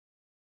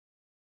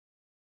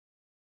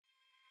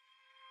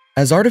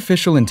As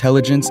artificial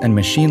intelligence and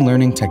machine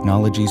learning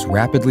technologies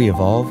rapidly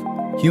evolve,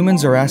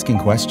 humans are asking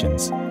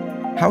questions.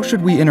 How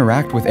should we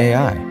interact with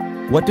AI?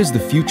 What does the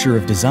future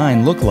of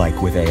design look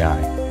like with AI?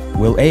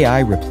 Will AI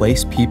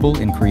replace people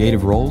in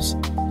creative roles?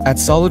 At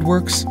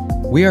SOLIDWORKS,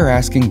 we are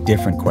asking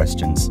different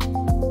questions.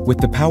 With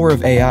the power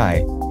of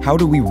AI, how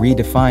do we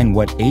redefine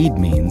what aid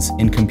means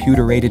in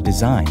computer-aided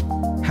design?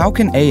 How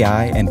can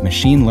AI and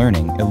machine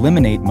learning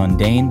eliminate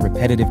mundane,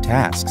 repetitive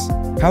tasks?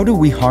 How do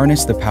we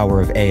harness the power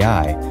of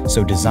AI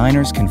so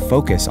designers can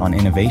focus on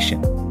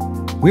innovation?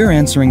 We're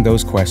answering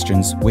those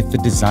questions with the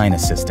Design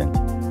Assistant,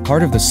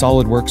 part of the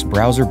SOLIDWORKS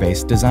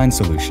browser-based design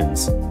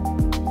solutions.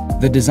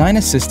 The Design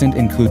Assistant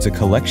includes a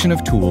collection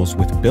of tools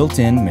with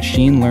built-in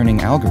machine learning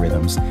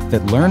algorithms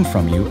that learn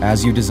from you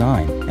as you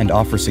design and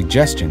offer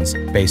suggestions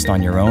based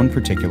on your own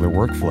particular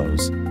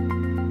workflows.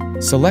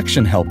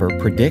 Selection Helper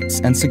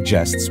predicts and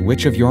suggests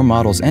which of your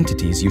model's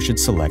entities you should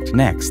select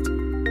next.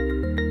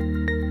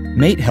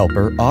 Mate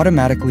Helper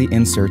automatically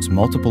inserts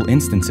multiple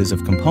instances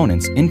of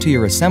components into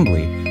your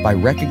assembly by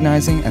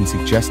recognizing and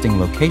suggesting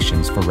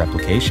locations for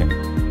replication.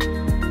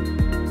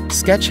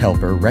 Sketch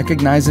Helper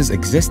recognizes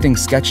existing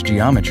sketch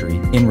geometry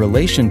in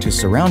relation to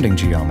surrounding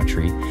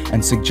geometry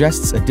and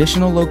suggests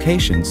additional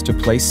locations to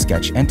place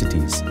sketch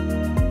entities.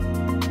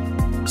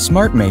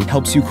 SmartMate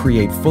helps you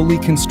create fully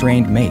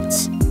constrained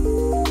mates.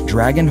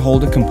 Drag and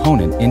hold a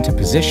component into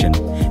position,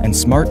 and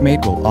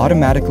SmartMate will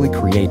automatically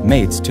create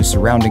mates to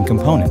surrounding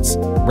components,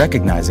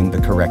 recognizing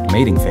the correct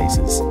mating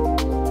faces.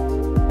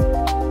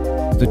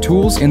 The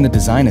tools in the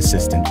Design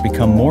Assistant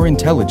become more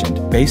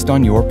intelligent based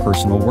on your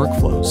personal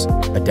workflows,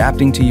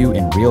 adapting to you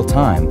in real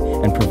time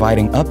and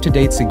providing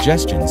up-to-date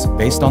suggestions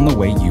based on the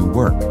way you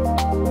work.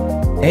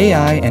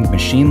 AI and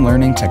machine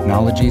learning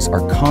technologies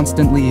are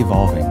constantly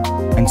evolving,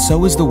 and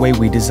so is the way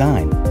we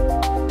design.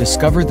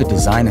 Discover the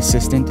Design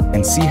Assistant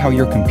and see how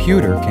your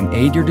computer can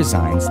aid your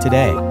designs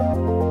today.